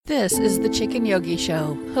This is the Chicken Yogi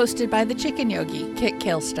Show, hosted by the Chicken Yogi, Kit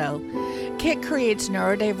Kilstow. Kit creates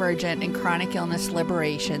neurodivergent and chronic illness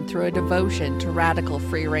liberation through a devotion to radical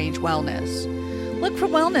free-range wellness. Look for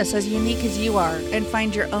wellness as unique as you are and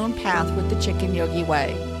find your own path with the Chicken Yogi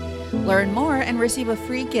way. Learn more and receive a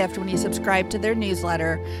free gift when you subscribe to their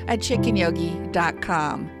newsletter at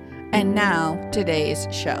chickenyogi.com. And now, today's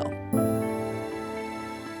show.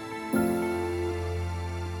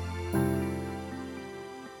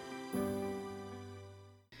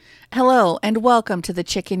 Hello and welcome to the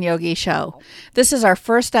Chicken Yogi Show. This is our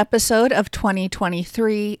first episode of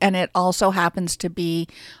 2023, and it also happens to be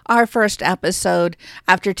our first episode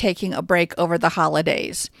after taking a break over the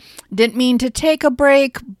holidays. Didn't mean to take a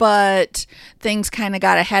break, but things kind of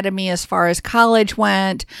got ahead of me as far as college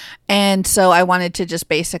went, and so I wanted to just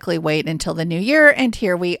basically wait until the new year, and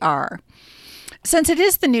here we are. Since it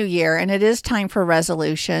is the new year and it is time for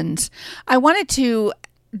resolutions, I wanted to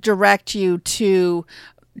direct you to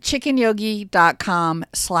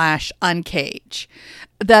chickenyogi.com/uncage.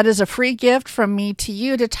 That is a free gift from me to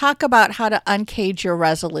you to talk about how to uncage your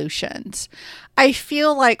resolutions. I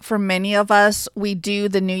feel like for many of us, we do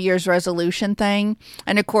the New Year's resolution thing.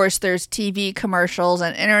 And of course, there's TV commercials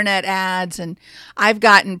and internet ads. And I've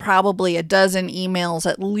gotten probably a dozen emails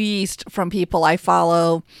at least from people I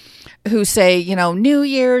follow who say, you know, new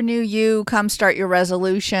year, new you, come start your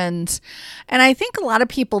resolutions. And I think a lot of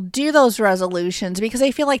people do those resolutions because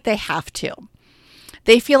they feel like they have to.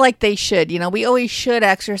 They feel like they should. You know, we always should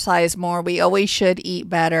exercise more. We always should eat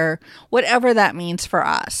better, whatever that means for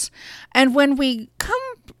us. And when we come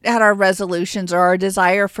at our resolutions or our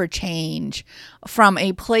desire for change from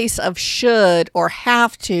a place of should or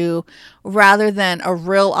have to, rather than a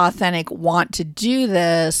real authentic want to do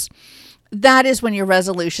this, that is when your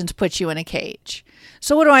resolutions put you in a cage.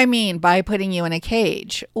 So what do I mean by putting you in a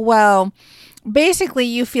cage? Well, basically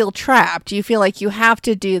you feel trapped. You feel like you have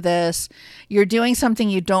to do this. You're doing something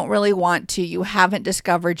you don't really want to. You haven't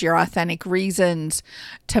discovered your authentic reasons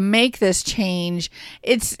to make this change.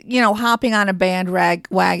 It's, you know, hopping on a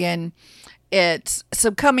bandwagon. It's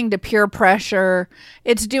succumbing to peer pressure.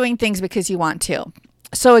 It's doing things because you want to.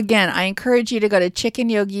 So again, I encourage you to go to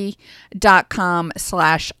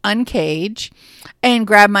chickenyogi.com/uncage and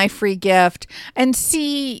grab my free gift and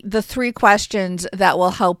see the 3 questions that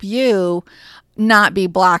will help you not be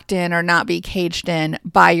blocked in or not be caged in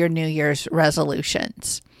by your New Year's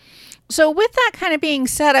resolutions. So with that kind of being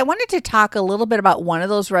said, I wanted to talk a little bit about one of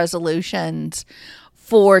those resolutions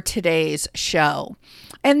for today's show.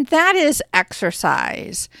 And that is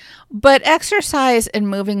exercise. But exercise and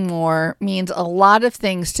moving more means a lot of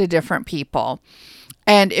things to different people.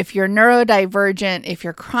 And if you're neurodivergent, if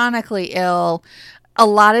you're chronically ill, a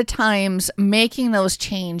lot of times making those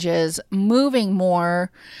changes, moving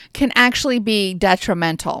more, can actually be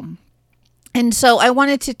detrimental. And so I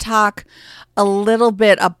wanted to talk a little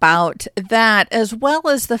bit about that, as well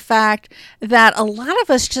as the fact that a lot of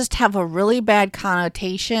us just have a really bad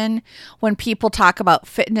connotation when people talk about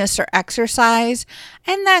fitness or exercise,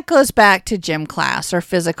 and that goes back to gym class or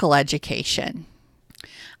physical education.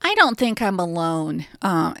 I don't think I'm alone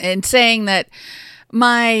in saying that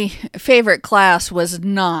my favorite class was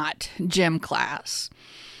not gym class.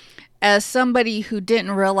 As somebody who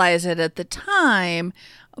didn't realize it at the time,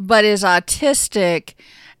 but is autistic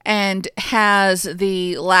and has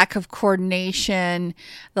the lack of coordination,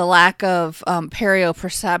 the lack of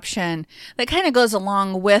perception that kind of goes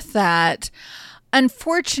along with that.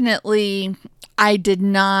 Unfortunately, I did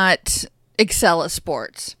not excel at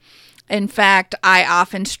sports. In fact, I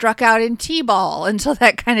often struck out in t-ball, and so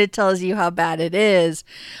that kind of tells you how bad it is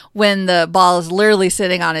when the ball is literally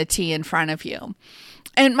sitting on a tee in front of you.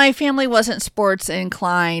 And my family wasn't sports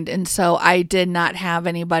inclined, and so I did not have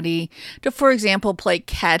anybody to, for example, play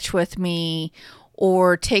catch with me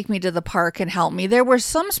or take me to the park and help me. There were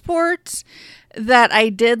some sports that I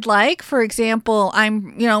did like. For example,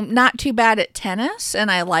 I'm, not too bad at tennis,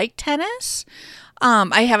 and I like tennis.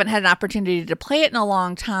 I haven't had an opportunity to play it in a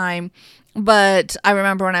long time, but I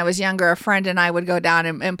remember when I was younger, a friend and I would go down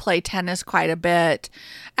and play tennis quite a bit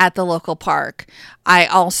at the local park. I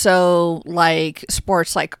also like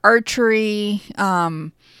sports like archery.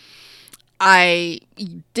 I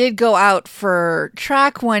did go out for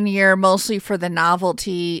track one year, mostly for the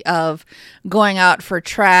novelty of going out for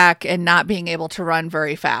track and not being able to run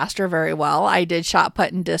very fast or very well. I did shot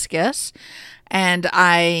put and discus, and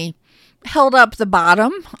I held up the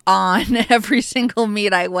bottom on every single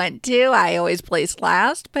meet I went to. I always placed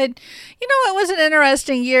last, but it was an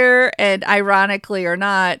interesting year, and ironically or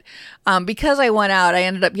not, because I went out, I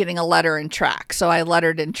ended up getting a letter in track. So I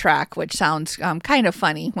lettered in track, which sounds kind of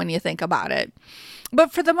funny when you think about it.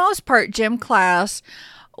 But for the most part, gym class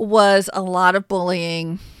was a lot of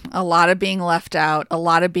bullying, a lot of being left out, a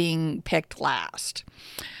lot of being picked last.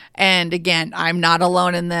 And again, I'm not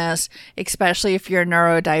alone in this, especially if you're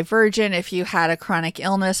neurodivergent, if you had a chronic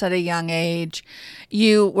illness at a young age,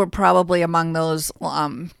 you were probably among those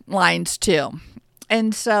lines too.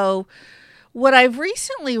 And so what I've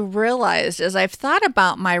recently realized is I've thought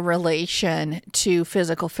about my relation to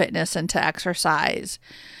physical fitness and to exercise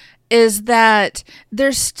is that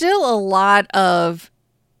there's still a lot of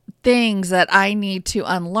things that I need to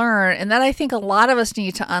unlearn and that I think a lot of us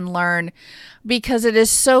need to unlearn because it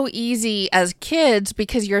is so easy as kids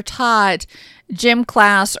because you're taught gym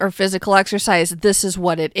class or physical exercise, this is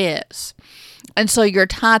what it is. And so you're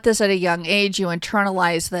taught this at a young age, you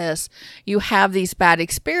internalize this, you have these bad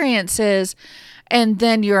experiences, and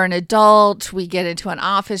then you're an adult, we get into an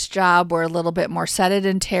office job, we're a little bit more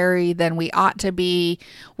sedentary than we ought to be,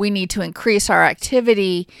 we need to increase our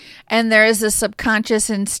activity, and there is this subconscious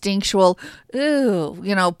instinctual,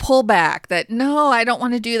 pullback that, no, I don't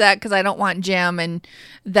want to do that because I don't want gym, and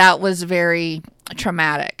that was very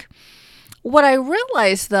traumatic. What I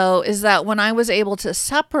realized, though, is that when I was able to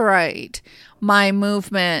separate my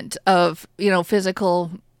movement of,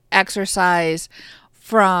 physical exercise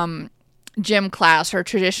from gym class or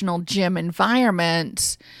traditional gym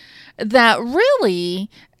environments, that really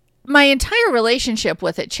my entire relationship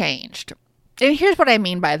with it changed. And here's what I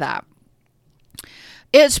mean by that.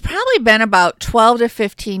 It's probably been about 12 to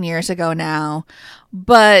 15 years ago now,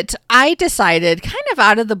 but I decided kind of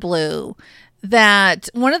out of the blue that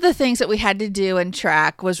one of the things that we had to do in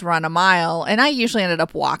track was run a mile. And I usually ended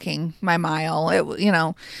up walking my mile.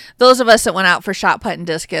 Those of us that went out for shot put and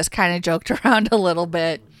discus kind of joked around a little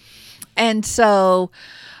bit. And so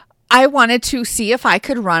I wanted to see if I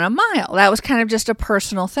could run a mile. That was kind of just a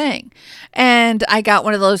personal thing. And I got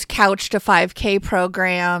one of those Couch to 5K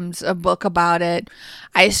programs, a book about it.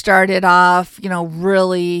 I started off,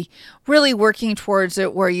 really, really working towards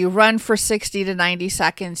it where you run for 60 to 90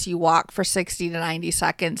 seconds, you walk for 60 to 90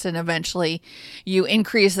 seconds, and eventually you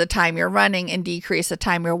increase the time you're running and decrease the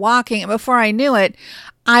time you're walking. And before I knew it,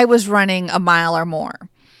 I was running a mile or more.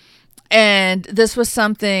 And this was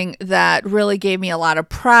something that really gave me a lot of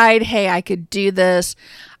pride. Hey, I could do this.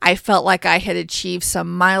 I felt like I had achieved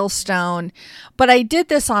some milestone, but I did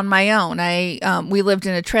this on my own. We lived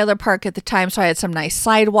in a trailer park at the time, so I had some nice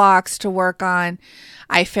sidewalks to work on.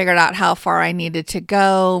 I figured out how far I needed to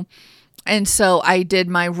go. And so I did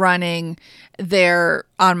my running there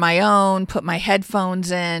on my own, put my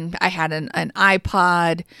headphones in. I had an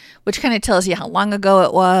iPod, which kind of tells you how long ago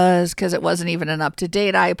it was because it wasn't even an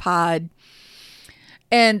up-to-date iPod.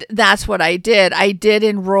 And that's what I did. I did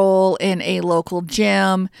enroll in a local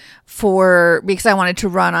gym because I wanted to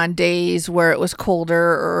run on days where it was colder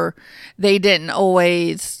or they didn't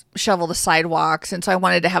always shovel the sidewalks. And so I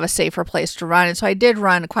wanted to have a safer place to run. And so I did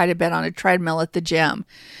run quite a bit on a treadmill at the gym.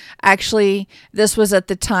 Actually, this was at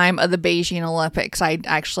the time of the Beijing Olympics. I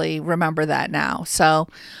actually remember that now. So,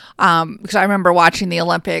 because I remember watching the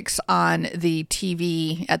Olympics on the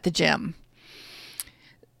TV at the gym.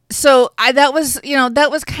 So that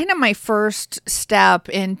was kind of my first step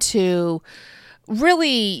into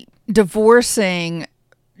really divorcing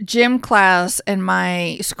gym class and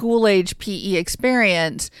my school age PE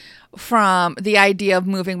experience from the idea of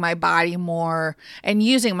moving my body more and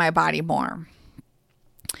using my body more.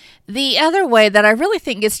 The other way that I really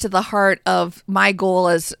think gets to the heart of my goal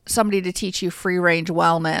as somebody to teach you free range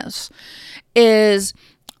wellness is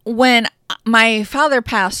when my father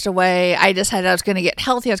passed away, I decided I was going to get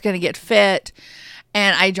healthy, I was going to get fit,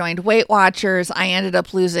 and I joined Weight Watchers. I ended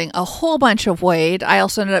up losing a whole bunch of weight. I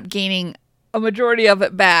also ended up gaining a majority of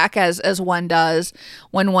it back, as one does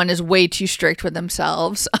when one is way too strict with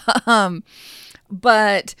themselves.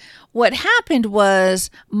 But what happened was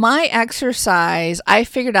my exercise, I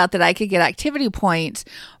figured out that I could get activity points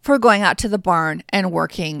for going out to the barn and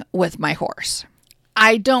working with my horse.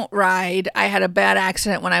 I don't ride. I had a bad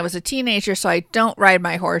accident when I was a teenager, so I don't ride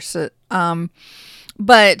my horse.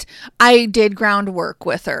 But I did groundwork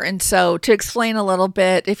with her. And so to explain a little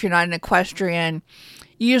bit, if you're not an equestrian,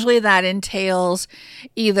 usually that entails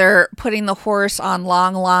either putting the horse on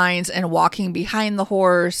long lines and walking behind the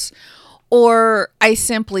horse, or I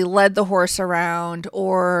simply led the horse around,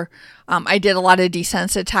 or I did a lot of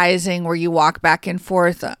desensitizing where you walk back and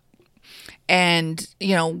forth. and,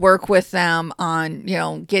 work with them on,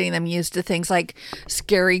 getting them used to things like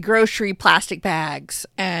scary grocery plastic bags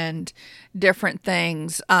and different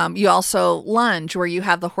things. You also lunge, where you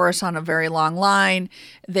have the horse on a very long line.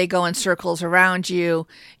 They go in circles around you.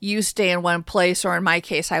 You stay in one place, or in my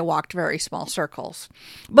case, I walked very small circles.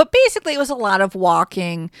 But basically, it was a lot of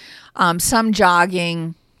walking, some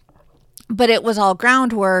jogging, but it was all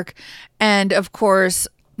groundwork. And of course,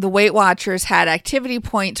 the Weight Watchers had activity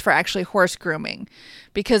points for actually horse grooming,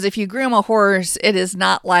 because if you groom a horse, it is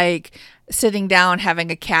not like sitting down, having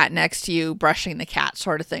a cat next to you, brushing the cat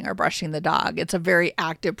sort of thing, or brushing the dog. It's a very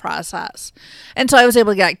active process. And so I was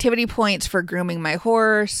able to get activity points for grooming my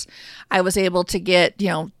horse. I was able to get,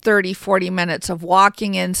 30, 40 minutes of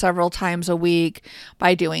walking in several times a week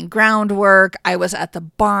by doing groundwork. I was at the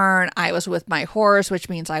barn. I was with my horse, which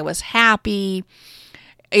means I was happy,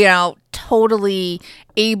 totally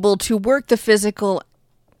able to work the physical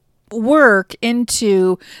work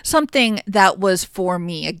into something that was for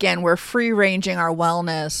me. Again, we're free ranging our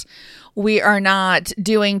wellness. We are not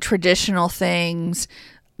doing traditional things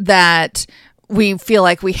that we feel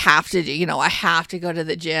like we have to do. I have to go to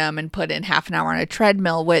the gym and put in half an hour on a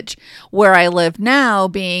treadmill, which where I live now,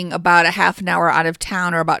 being about a half an hour out of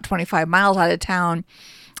town, or about 25 miles out of town,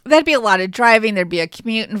 that'd be a lot of driving. There'd be a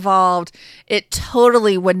commute involved. It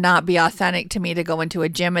totally would not be authentic to me to go into a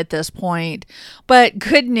gym at this point. But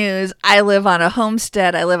good news, I live on a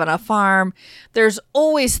homestead. I live on a farm. There's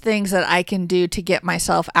always things that I can do to get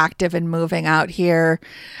myself active and moving out here.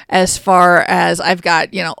 As far as I've got,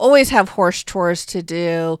 always have horse chores to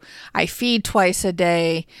do. I feed twice a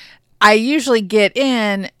day. I usually get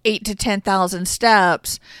in 8,000 to 10,000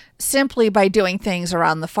 steps simply by doing things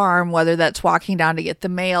around the farm, whether that's walking down to get the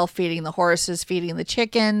mail, feeding the horses, feeding the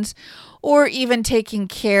chickens, or even taking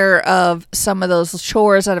care of some of those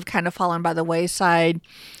chores that have kind of fallen by the wayside,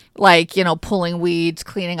 like, pulling weeds,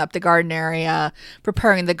 cleaning up the garden area,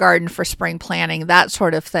 preparing the garden for spring planting, that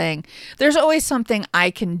sort of thing. There's always something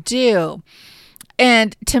I can do.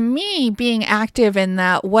 And to me, being active in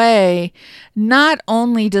that way, not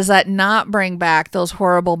only does that not bring back those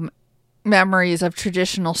horrible memories of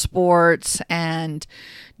traditional sports and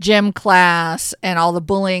gym class and all the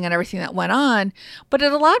bullying and everything that went on, but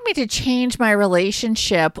it allowed me to change my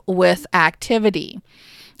relationship with activity.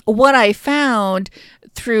 What I found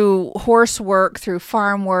through horse work, through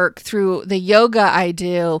farm work, through the yoga I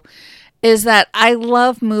do, is that I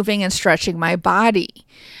love moving and stretching my body.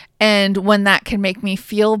 And when that can make me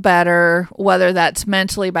feel better, whether that's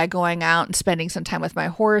mentally by going out and spending some time with my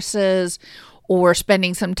horses, or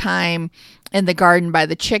spending some time in the garden by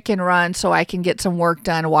the chicken run so I can get some work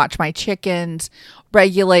done, watch my chickens,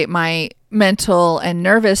 regulate my mental and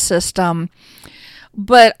nervous system.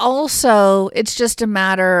 But also, it's just a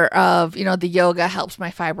matter of, the yoga helps my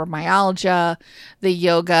fibromyalgia. The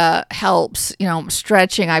yoga helps,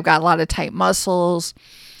 stretching. I've got a lot of tight muscles.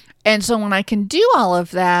 And so when I can do all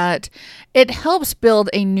of that, it helps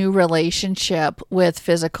build a new relationship with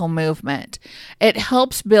physical movement. It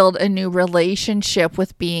helps build a new relationship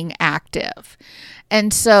with being active.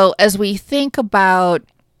 And so as we think about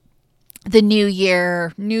the new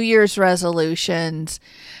year, New Year's resolutions,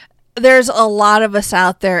 there's a lot of us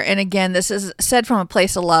out there. And again, this is said from a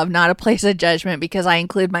place of love, not a place of judgment, because I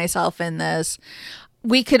include myself in this.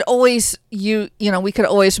 We could always, we could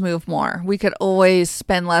always move more. We could always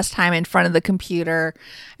spend less time in front of the computer,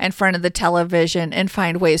 in front of the television, and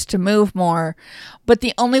find ways to move more. But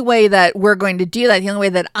the only way that we're going to do that, the only way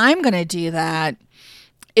that I'm going to do that,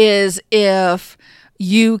 is if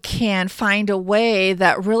you can find a way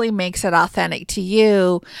that really makes it authentic to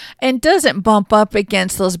you and doesn't bump up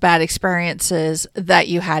against those bad experiences that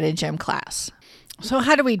you had in gym class. So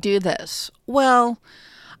how do we do this? Well,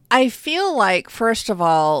 I feel like, first of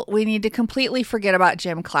all, we need to completely forget about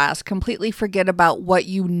gym class, completely forget about what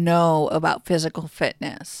you know about physical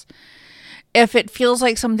fitness. If it feels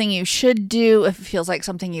like something you should do, if it feels like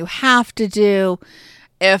something you have to do,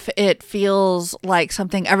 if it feels like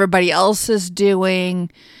something everybody else is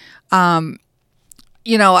doing,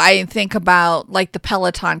 I think about like the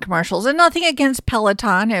Peloton commercials, and nothing against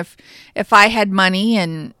Peloton. If I had money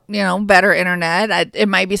and, better internet, it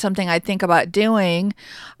might be something I'd think about doing,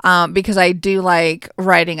 because I do like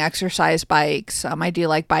riding exercise bikes. I do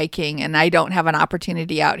like biking, and I don't have an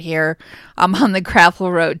opportunity out here on the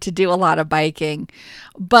gravel road to do a lot of biking.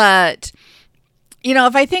 But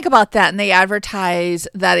if I think about that and they advertise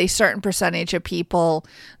that a certain percentage of people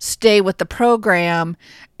stay with the program,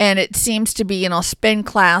 and it seems to be, spin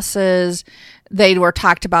classes, They were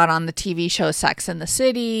talked about on the TV show Sex and the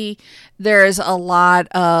City. There's a lot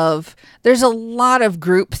of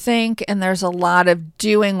groupthink, and there's a lot of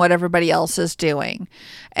doing what everybody else is doing.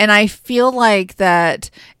 And I feel like that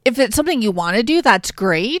if it's something you want to do, that's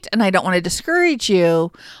great. And I don't want to discourage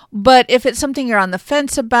you. But if it's something you're on the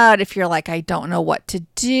fence about, if you're like, I don't know what to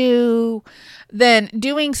do, then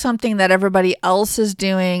doing something that everybody else is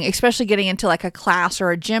doing, especially getting into like a class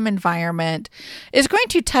or a gym environment, is going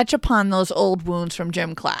to touch upon those old wounds from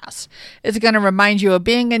gym class. It's going to remind you of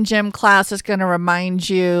being in gym class. It's going to remind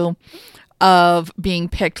you of being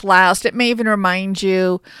picked last. It may even remind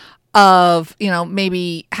you of,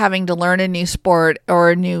 maybe having to learn a new sport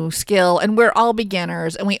or a new skill. And we're all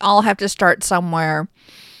beginners, and we all have to start somewhere.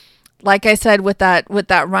 Like I said, with that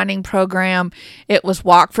running program, it was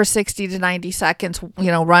walk for 60 to 90 seconds,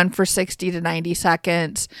 run for 60 to 90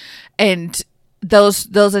 seconds. And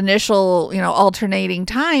those initial, alternating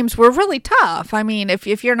times were really tough. I mean,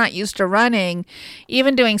 if you're not used to running,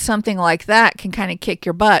 even doing something like that can kind of kick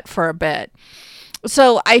your butt for a bit.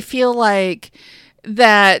 So I feel like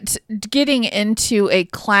that getting into a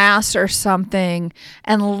class or something,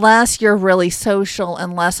 unless you're really social,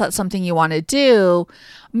 unless that's something you want to do,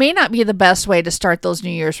 may not be the best way to start those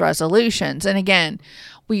New Year's resolutions. And again,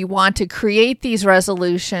 we want to create these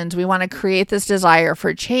resolutions. We want to create this desire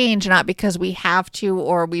for change, not because we have to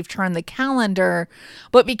or we've turned the calendar,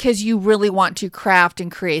 but because you really want to craft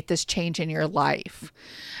and create this change in your life.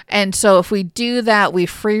 And so if we do that, we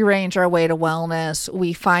free range our way to wellness.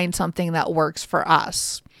 We find something that works for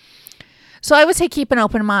us. So I would say keep an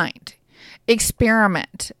open mind.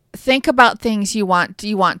 Experiment. Think about things you want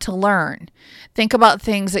to learn. Think about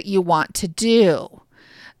things that you want to do.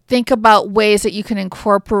 Think about ways that you can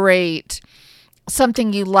incorporate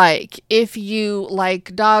something you like. If you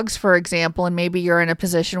like dogs, for example, and maybe you're in a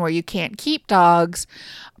position where you can't keep dogs,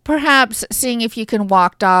 perhaps seeing if you can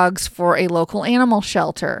walk dogs for a local animal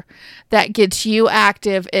shelter. That gets you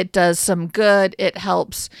active. It does some good. It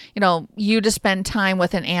helps, you to spend time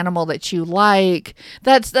with an animal that you like.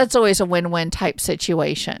 That's always a win-win type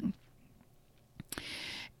situation.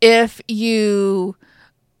 If you,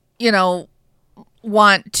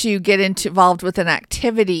 want to get involved with an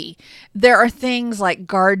activity, there are things like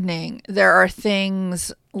gardening. There are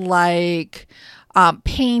things like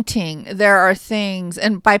painting. There are things,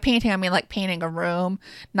 and by painting, I mean like painting a room,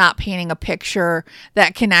 not painting a picture,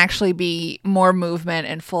 that can actually be more movement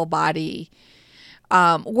and full body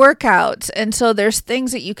workouts. And so there's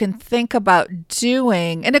things that you can think about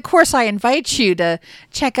doing. And of course, I invite you to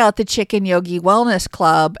check out the Chicken Yogi Wellness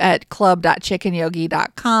Club at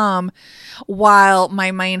club.chickenyogi.com. While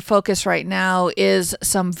my main focus right now is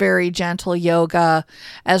some very gentle yoga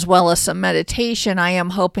as well as some meditation, I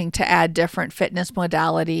am hoping to add different fitness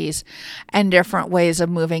modalities and different ways of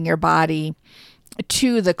moving your body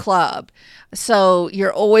to the club. So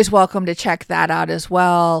you're always welcome to check that out as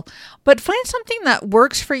well. But find something that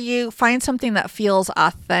works for you. Find something that feels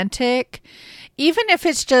authentic, even if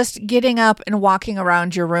it's just getting up and walking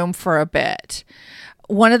around your room for a bit.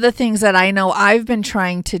 One of the things that I know I've been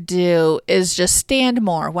trying to do is just stand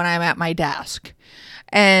more when I'm at my desk.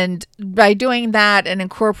 And by doing that and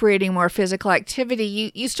incorporating more physical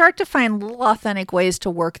activity, you start to find little authentic ways to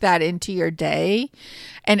work that into your day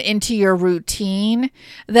and into your routine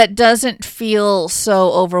that doesn't feel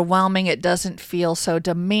so overwhelming. It doesn't feel so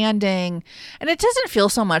demanding, and it doesn't feel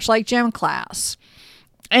so much like gym class.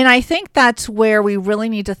 And I think that's where we really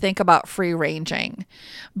need to think about free ranging,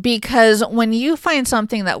 because when you find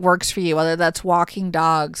something that works for you, whether that's walking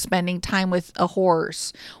dogs, spending time with a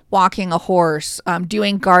horse, walking a horse,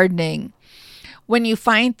 doing gardening, when you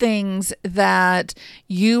find things that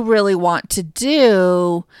you really want to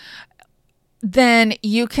do, then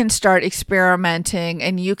you can start experimenting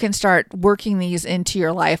and you can start working these into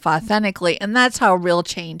your life authentically. And that's how real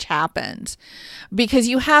change happens, because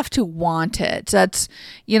you have to want it. That's,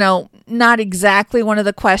 not exactly one of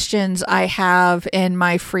the questions I have in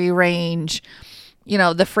my free range,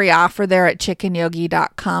 the free offer there at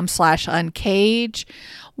chickenyogi.com/uncage.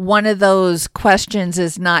 One of those questions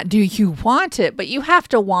is not, do you want it? But you have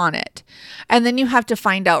to want it. And then you have to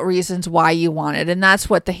find out reasons why you want it. And that's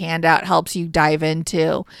what the handout helps you dive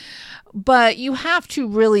into. But you have to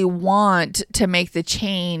really want to make the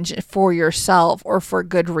change for yourself or for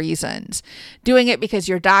good reasons. Doing it because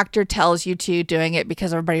your doctor tells you to, doing it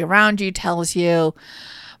because everybody around you tells you,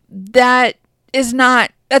 that's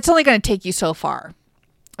only going to take you so far.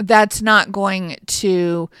 That's not going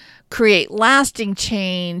to create lasting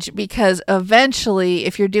change, because eventually,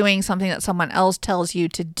 if you're doing something that someone else tells you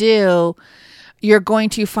to do, you're going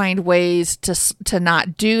to find ways to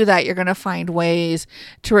not do that. You're going to find ways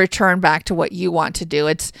to return back to what you want to do.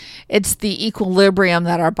 It's the equilibrium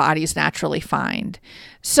that our bodies naturally find.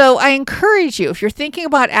 So I encourage you, if you're thinking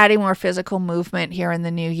about adding more physical movement here in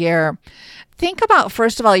the new year, think about,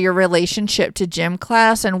 first of all, your relationship to gym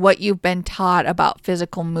class and what you've been taught about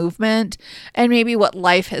physical movement and maybe what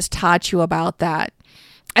life has taught you about that.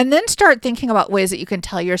 And then start thinking about ways that you can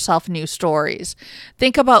tell yourself new stories.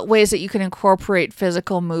 Think about ways that you can incorporate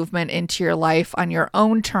physical movement into your life on your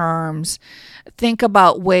own terms. Think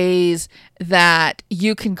about ways that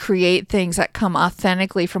you can create things that come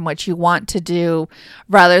authentically from what you want to do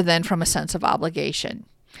rather than from a sense of obligation.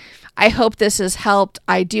 I hope this has helped.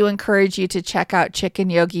 I do encourage you to check out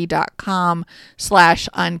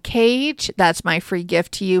chickenyogi.com/uncage. That's my free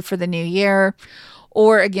gift to you for the new year.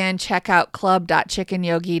 Or again, check out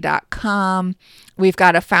club.chickenyogi.com. We've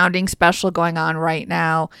got a founding special going on right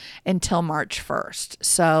now until March 1st.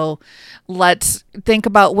 So let's think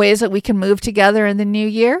about ways that we can move together in the new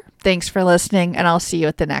year. Thanks for listening, and I'll see you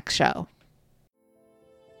at the next show.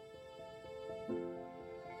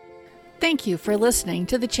 Thank you for listening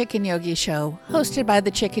to The Chicken Yogi Show, hosted by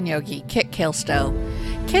the Chicken Yogi, Kit Kilstow.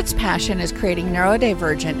 Kit's passion is creating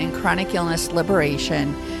neurodivergent and chronic illness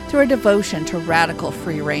liberation through a devotion to radical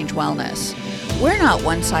free-range wellness. We're not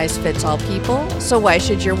one-size-fits-all people, so why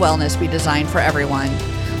should your wellness be designed for everyone?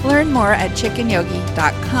 Learn more at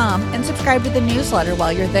chickenyogi.com and subscribe to the newsletter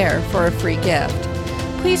while you're there for a free gift.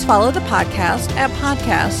 Please follow the podcast at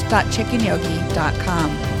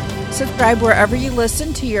podcast.chickenyogi.com. Subscribe wherever you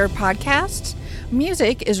listen to your podcasts.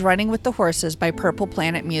 Music is Running with the Horses by Purple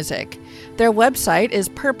Planet Music. Their website is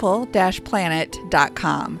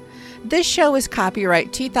purple-planet.com. This show is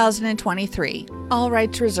copyright 2023. All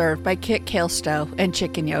rights reserved by Kit Kilstow and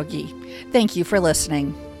Chicken Yogi. Thank you for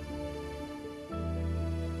listening.